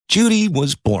Judy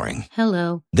was boring.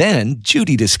 Hello. Then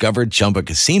Judy discovered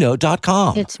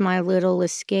ChumbaCasino.com. It's my little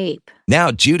escape. Now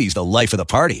Judy's the life of the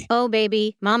party. Oh,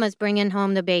 baby, mama's bringing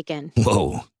home the bacon.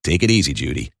 Whoa, take it easy,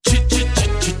 Judy.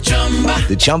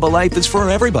 The Chumba life is for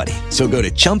everybody. So go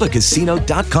to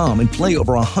ChumbaCasino.com and play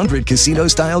over 100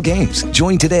 casino-style games.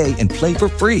 Join today and play for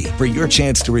free for your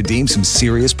chance to redeem some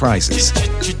serious prizes.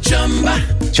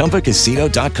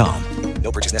 ChumbaCasino.com.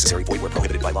 No purchase necessary. Void where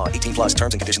prohibited by law. 18 plus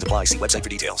terms and conditions apply. See website for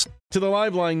details. To the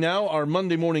live line now, our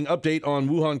Monday morning update on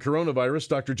Wuhan coronavirus.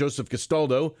 Dr. Joseph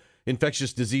Castaldo,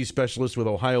 infectious disease specialist with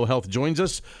Ohio Health, joins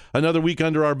us. Another week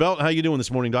under our belt. How you doing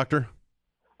this morning, doctor?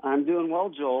 I'm doing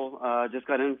well, Joel. Just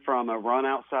got in from a run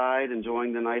outside,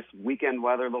 enjoying the nice weekend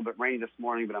weather. A little bit rainy this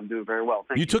morning, but I'm doing very well.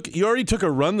 Thank you. You already took a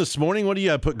run this morning? What do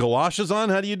you put galoshes on?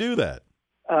 How do you do that?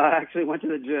 I actually went to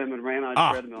the gym and ran on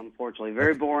a treadmill, unfortunately.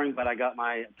 Very boring, but I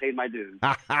paid my dues.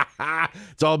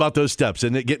 It's all about those steps,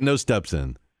 isn't it? Getting those steps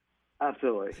in.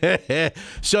 Absolutely.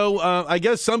 So I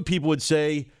guess some people would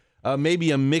say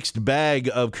maybe a mixed bag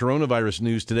of coronavirus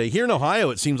news today. Here in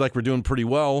Ohio, it seems like we're doing pretty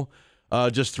well.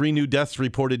 Just 3 new deaths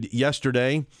reported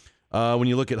yesterday. When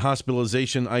you look at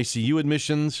hospitalization, ICU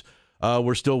admissions,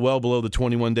 we're still well below the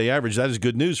 21-day average. That is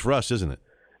good news for us, isn't it?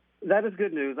 That is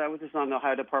good news. I was just on the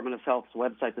Ohio Department of Health's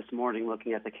website this morning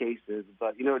looking at the cases.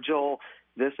 But, Joel,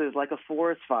 this is like a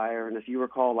forest fire. And if you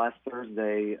recall last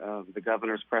Thursday, the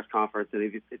governor's press conference,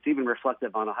 and it's even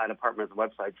reflective on Ohio Department's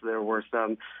website. So there were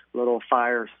some little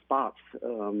fire spots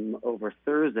over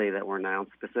Thursday that were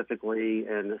announced, specifically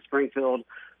in Springfield,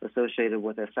 associated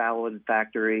with a salad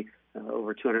factory.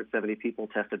 Over 270 people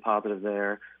tested positive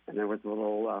there, and there was a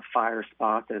little fire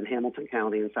spot in Hamilton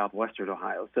County in southwestern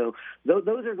Ohio. So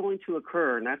those are going to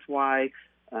occur, and that's why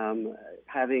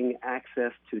having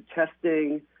access to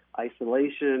testing,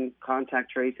 isolation,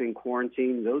 contact tracing,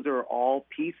 quarantine, those are all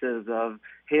pieces of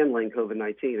handling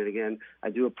COVID-19. And again, I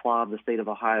do applaud the state of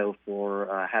Ohio for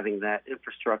having that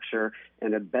infrastructure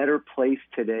in a better place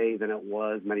today than it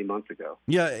was many months ago.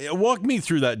 Yeah, walk me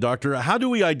through that, doctor. How do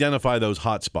we identify those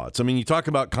hot spots? I mean, you talk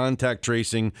about contact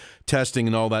tracing, testing,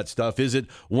 and all that stuff. Is it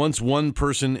once one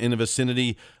person in a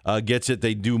vicinity gets it,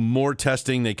 they do more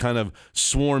testing, they kind of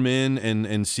swarm in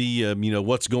and see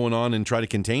what's going on and try to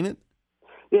contain it?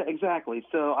 Yeah, exactly.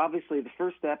 So obviously the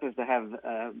first step is to have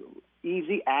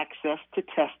easy access to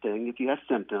testing if you have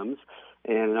symptoms.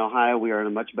 And in Ohio, we are in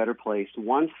a much better place.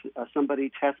 Once somebody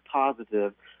tests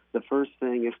positive, the first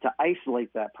thing is to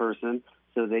isolate that person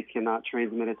so they cannot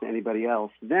transmit it to anybody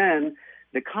else. Then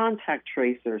the contact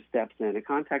tracer steps in. A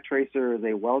contact tracer is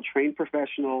a well-trained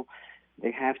professional.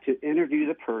 They have to interview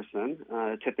the person,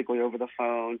 typically over the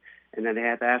phone, and then they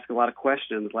have to ask a lot of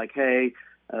questions like, hey,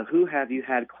 who have you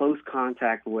had close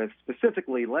contact with,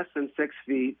 specifically less than 6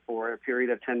 feet for a period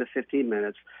of 10 to 15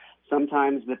 minutes?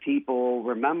 Sometimes the people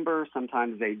remember,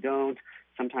 sometimes they don't.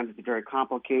 Sometimes it's very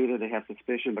complicated. They have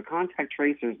suspicion. But contact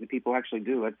tracers, the people who actually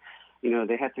do it,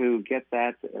 they have to get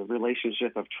that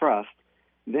relationship of trust.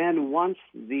 Then once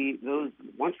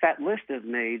that list is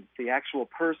made, the actual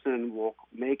person will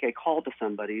make a call to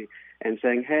somebody and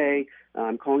saying, hey,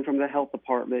 I'm calling from the health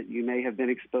department. You may have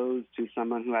been exposed to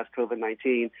someone who has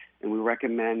COVID-19, and we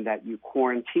recommend that you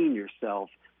quarantine yourself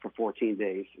for 14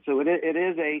 days. So it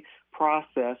is a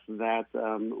process that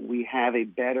we have a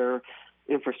better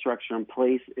infrastructure in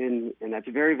place, and that's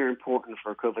very, very important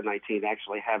for COVID-19 to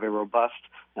actually have a robust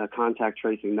contact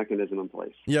tracing mechanism in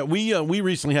place. Yeah, we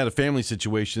recently had a family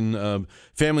situation.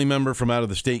 Family member from out of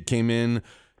the state came in,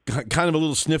 kind of a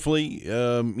little sniffly,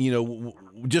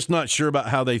 just not sure about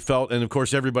how they felt. And, of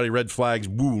course, everybody red flags,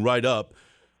 right up.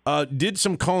 Did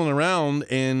some calling around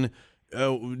and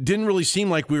didn't really seem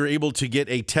like we were able to get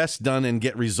a test done and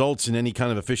get results in any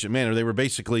kind of efficient manner. They were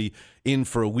basically in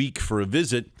for a week for a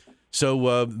visit.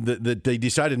 So they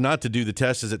decided not to do the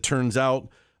test. As it turns out,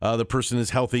 the person is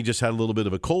healthy, just had a little bit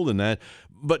of a cold in that.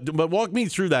 But walk me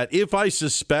through that. If I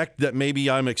suspect that maybe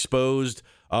I'm exposed,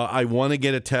 I want to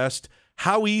get a test,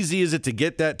 how easy is it to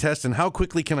get that test, and how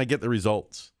quickly can I get the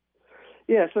results?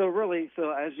 Yeah, so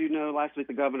as you know, last week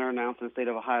the governor announced in the state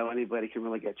of Ohio anybody can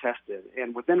really get tested.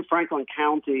 And within Franklin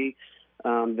County,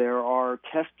 there are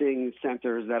testing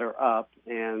centers that are up,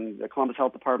 and the Columbus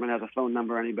Health Department has a phone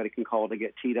number anybody can call to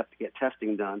get teed up to get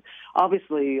testing done.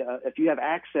 Obviously, if you have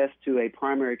access to a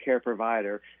primary care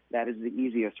provider, that is the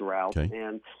easiest route. Okay.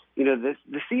 And The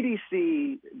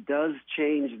CDC does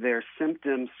change their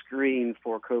symptom screen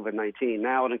for COVID-19.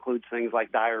 Now it includes things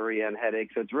like diarrhea and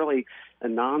headaches. So it's really a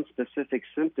non-specific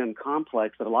symptom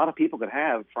complex that a lot of people could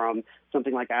have from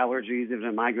something like allergies, even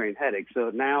a migraine headache. So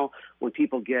now when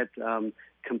people get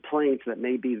complaints that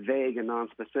may be vague and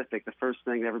non-specific, the first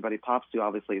thing everybody pops to,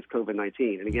 obviously, is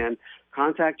COVID-19. And again,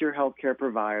 contact your healthcare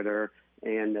provider.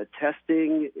 And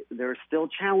testing, there are still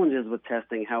challenges with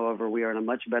testing. However, we are in a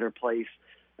much better place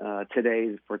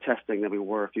today for testing than we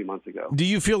were a few months ago. Do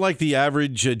you feel like the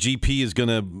average GP is going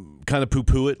to kind of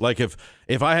poo-poo it? Like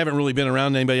if I haven't really been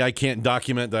around anybody, I can't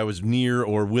document that I was near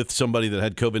or with somebody that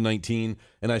had COVID-19,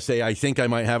 and I say, I think I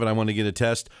might have it, I want to get a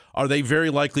test. Are they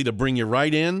very likely to bring you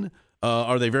right in?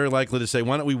 Are they very likely to say,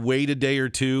 why don't we wait a day or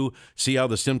two, see how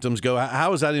the symptoms go?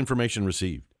 How is that information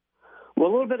received? Well,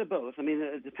 a little bit of both. I mean,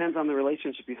 it depends on the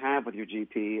relationship you have with your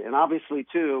GP. And obviously,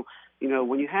 too,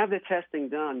 when you have the testing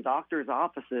done, doctors'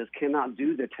 offices cannot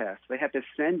do the test. They have to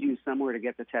send you somewhere to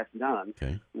get the test done.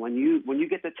 Okay. When you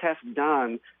get the test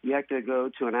done, you have to go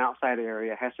to an outside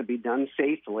area. It has to be done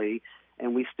safely.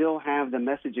 And we still have the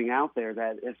messaging out there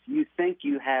that if you think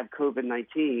you have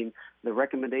COVID-19, the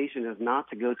recommendation is not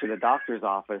to go to the doctor's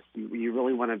office. You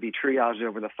really want to be triaged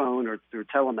over the phone or through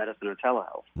telemedicine or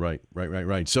telehealth.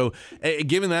 Right. So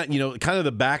given that, kind of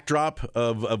the backdrop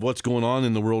of what's going on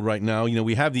in the world right now,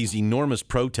 we have these enormous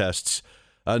protests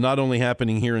not only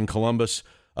happening here in Columbus,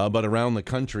 but around the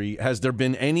country. Has there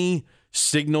been any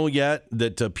signal yet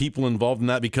that people involved in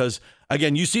that? Because,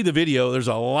 again, you see the video, there's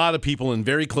a lot of people in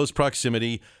very close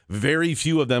proximity. Very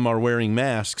few of them are wearing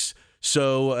masks.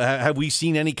 So have we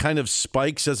seen any kind of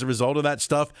spikes as a result of that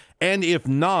stuff? And if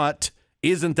not,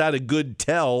 isn't that a good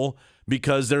tell?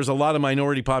 Because there's a lot of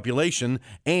minority population,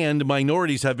 and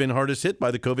minorities have been hardest hit by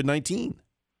the COVID-19.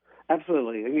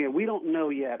 Absolutely. We don't know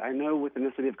yet. I know within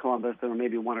the city of Columbus there were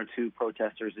maybe one or two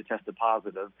protesters who tested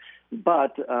positive.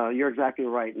 But you're exactly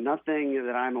right. Nothing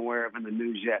that I'm aware of in the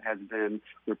news yet has been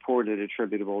reported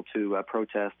attributable to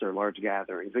protests or large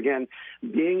gatherings. Again,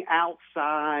 being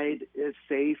outside is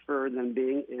safer than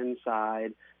being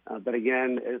inside. But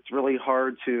again, it's really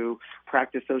hard to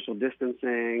practice social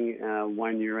distancing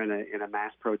when you're in a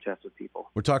mass protest with people.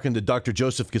 We're talking to Dr.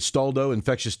 Joseph Castaldo,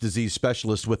 infectious disease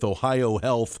specialist with Ohio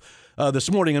Health.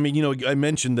 This morning, I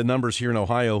mentioned the numbers here in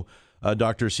Ohio,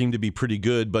 doctors seem to be pretty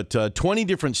good, but 20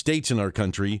 different states in our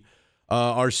country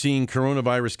are seeing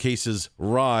coronavirus cases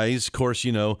rise. Of course,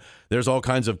 there's all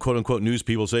kinds of quote-unquote news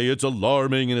people say it's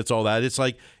alarming and it's all that. It's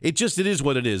like, it is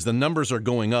what it is. The numbers are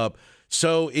going up.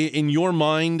 So in your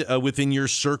mind, within your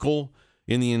circle,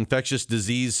 in the infectious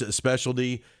disease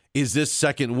specialty, is this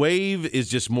second wave? Is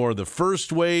just more the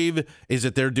first wave? Is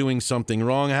it they're doing something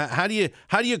wrong? How do you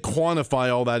quantify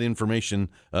all that information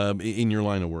in your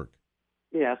line of work?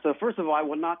 Yeah, so first of all, I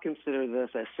would not consider this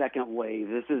a second wave.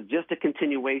 This is just a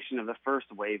continuation of the first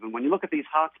wave. And when you look at these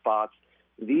hot spots,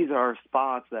 these are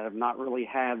spots that have not really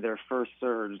had their first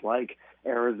surge, like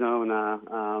Arizona.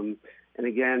 And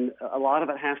again, a lot of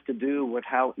it has to do with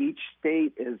how each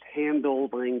state is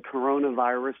handling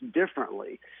coronavirus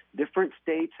differently. Different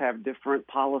states have different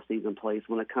policies in place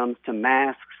when it comes to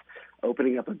masks,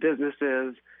 opening up of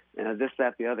businesses, this,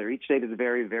 that, the other. Each state is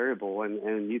very variable,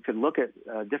 and you could look at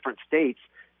different states.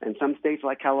 And some states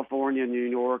like California, New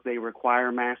York, they require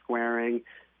mask wearing.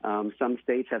 Some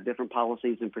states have different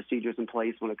policies and procedures in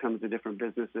place when it comes to different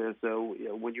businesses. So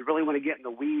when you really want to get in the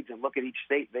weeds and look at each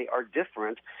state, they are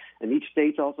different. And each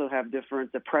state also have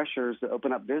different pressures to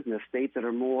open up business. States that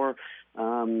are more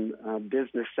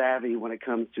business savvy when it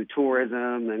comes to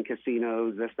tourism and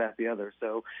casinos, this, that, the other.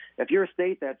 So if you're a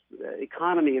state that's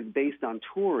economy is based on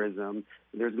tourism,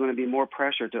 there's going to be more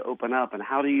pressure to open up. And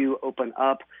how do you open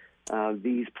up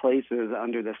these places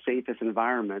under the safest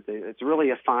environment? It's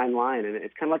really a fine line, and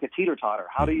it's kind of like a teeter-totter.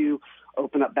 How do you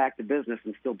open up back to business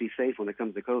and still be safe when it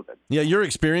comes to COVID? Yeah, your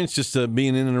experience just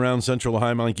being in and around Central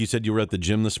Ohio, like you said you were at the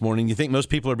gym this morning, you think most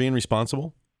people are being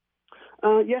responsible?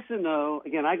 Yes and no.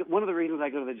 Again, one of the reasons I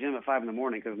go to the gym at 5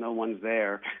 a.m. because no one's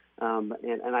there.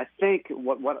 And I think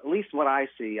what at least what I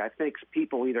see, I think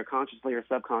people either consciously or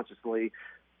subconsciously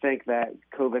think that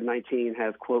COVID-19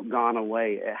 has, quote, gone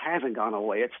away. It hasn't gone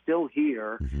away. It's still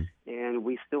here, and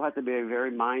we still have to be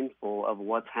very mindful of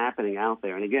what's happening out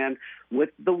there. And again, with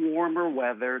the warmer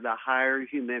weather, the higher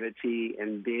humidity,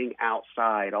 and being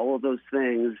outside, all of those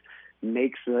things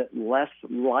makes it less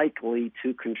likely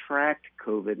to contract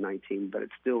COVID-19, but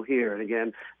it's still here. And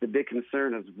again, the big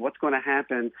concern is what's going to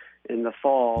happen in the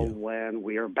fall when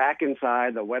we are back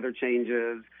inside, the weather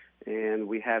changes, and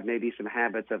we have maybe some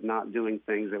habits of not doing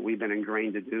things that we've been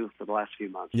ingrained to do for the last few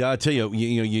months. Yeah, I tell you,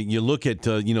 you look at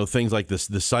things like this,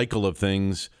 the cycle of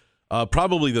things.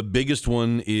 Probably the biggest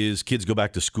one is kids go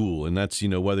back to school, and that's,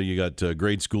 whether you got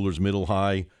grade schoolers, middle,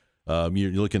 high,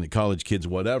 you're looking at college kids,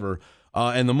 whatever.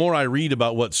 And the more I read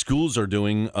about what schools are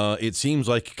doing, it seems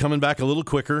like coming back a little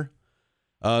quicker,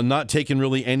 not taking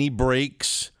really any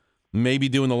breaks, maybe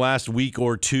doing the last week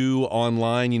or two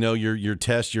online, your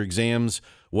tests, your exams,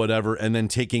 whatever, and then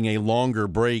taking a longer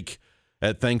break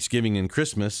at Thanksgiving and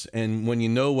Christmas. And when you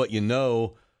know what you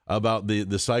know about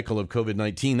the cycle of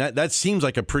COVID-19, that seems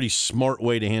like a pretty smart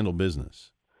way to handle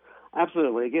business.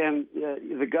 Absolutely. Again,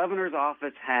 the governor's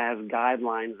office has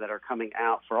guidelines that are coming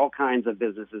out for all kinds of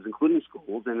businesses, including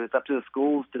schools, and it's up to the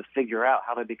schools to figure out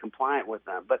how to be compliant with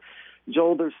them. But,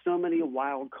 Joel, there's so many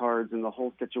wild cards in the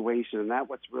whole situation, and that's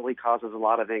what really causes a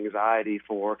lot of anxiety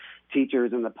for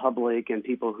teachers and the public and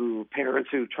parents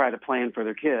who try to plan for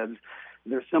their kids.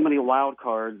 There's so many wild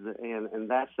cards, and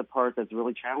that's the part that's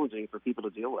really challenging for people to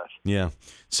deal with. Yeah.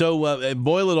 So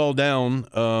boil it all down,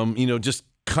 just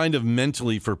kind of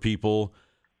mentally for people,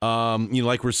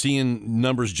 like we're seeing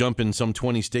numbers jump in some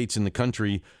 20 states in the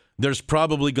country. There's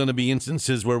probably going to be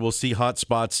instances where we'll see hot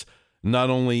spots, not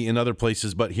only in other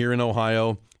places, but here in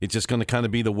Ohio. It's just going to kind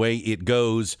of be the way it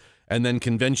goes. And then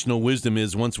conventional wisdom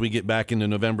is once we get back into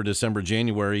November, December,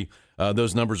 January,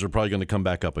 those numbers are probably going to come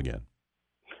back up again.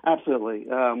 Absolutely.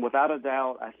 Without a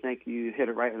doubt, I think you hit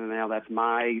it right in the nail. That's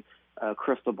my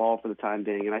crystal ball for the time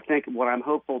being. And I think what I'm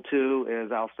hopeful, too,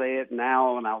 is I'll say it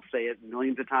now and I'll say it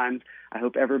millions of times. I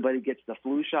hope everybody gets the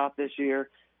flu shot this year.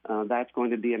 That's going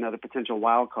to be another potential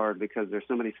wild card because there's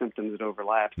so many symptoms that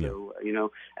overlap. Yeah.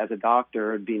 So, as a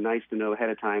doctor, it'd be nice to know ahead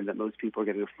of time that most people are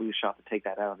getting a flu shot to take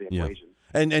that out of the equation.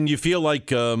 And you feel like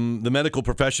the medical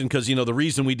profession, because, the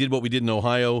reason we did what we did in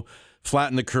Ohio,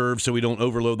 flatten the curve so we don't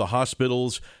overload the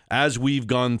hospitals. As we've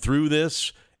gone through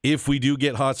this, if we do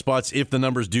get hot spots, if the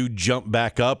numbers do jump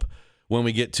back up when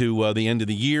we get to the end of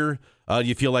the year, do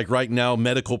you feel like right now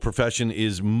medical profession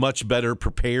is much better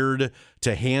prepared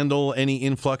to handle any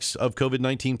influx of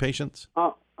COVID-19 patients?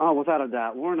 Oh, without a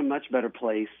doubt. We're in a much better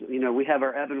place. We have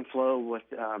our ebb and flow with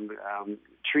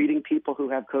treating people who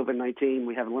have COVID-19.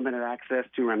 We have limited access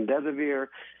to remdesivir.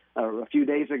 A few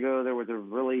days ago, there was a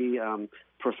really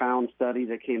profound study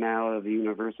that came out of the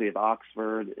University of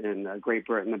Oxford in Great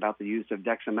Britain about the use of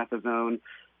dexamethasone.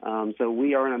 So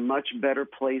we are in a much better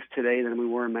place today than we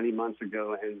were many months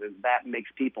ago, and that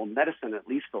makes people, medicine at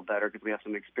least, feel better because we have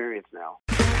some experience now.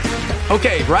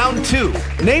 Okay, round two.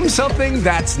 Name something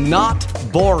that's not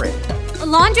boring. A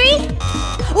laundry?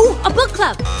 Ooh, a book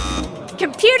club.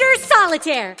 Computer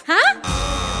solitaire, huh?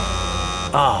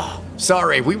 Ah,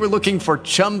 sorry, we were looking for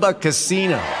Chumba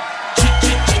Casino.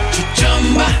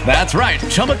 That's right,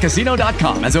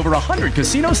 ChumbaCasino.com has over 100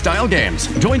 casino-style games.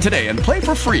 Join today and play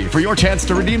for free for your chance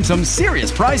to redeem some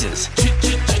serious prizes.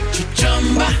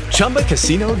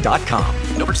 ChumbaCasino.com.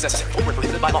 No purchase necessary. Void where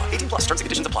prohibited by law. 18+ terms and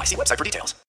conditions apply. See website for details.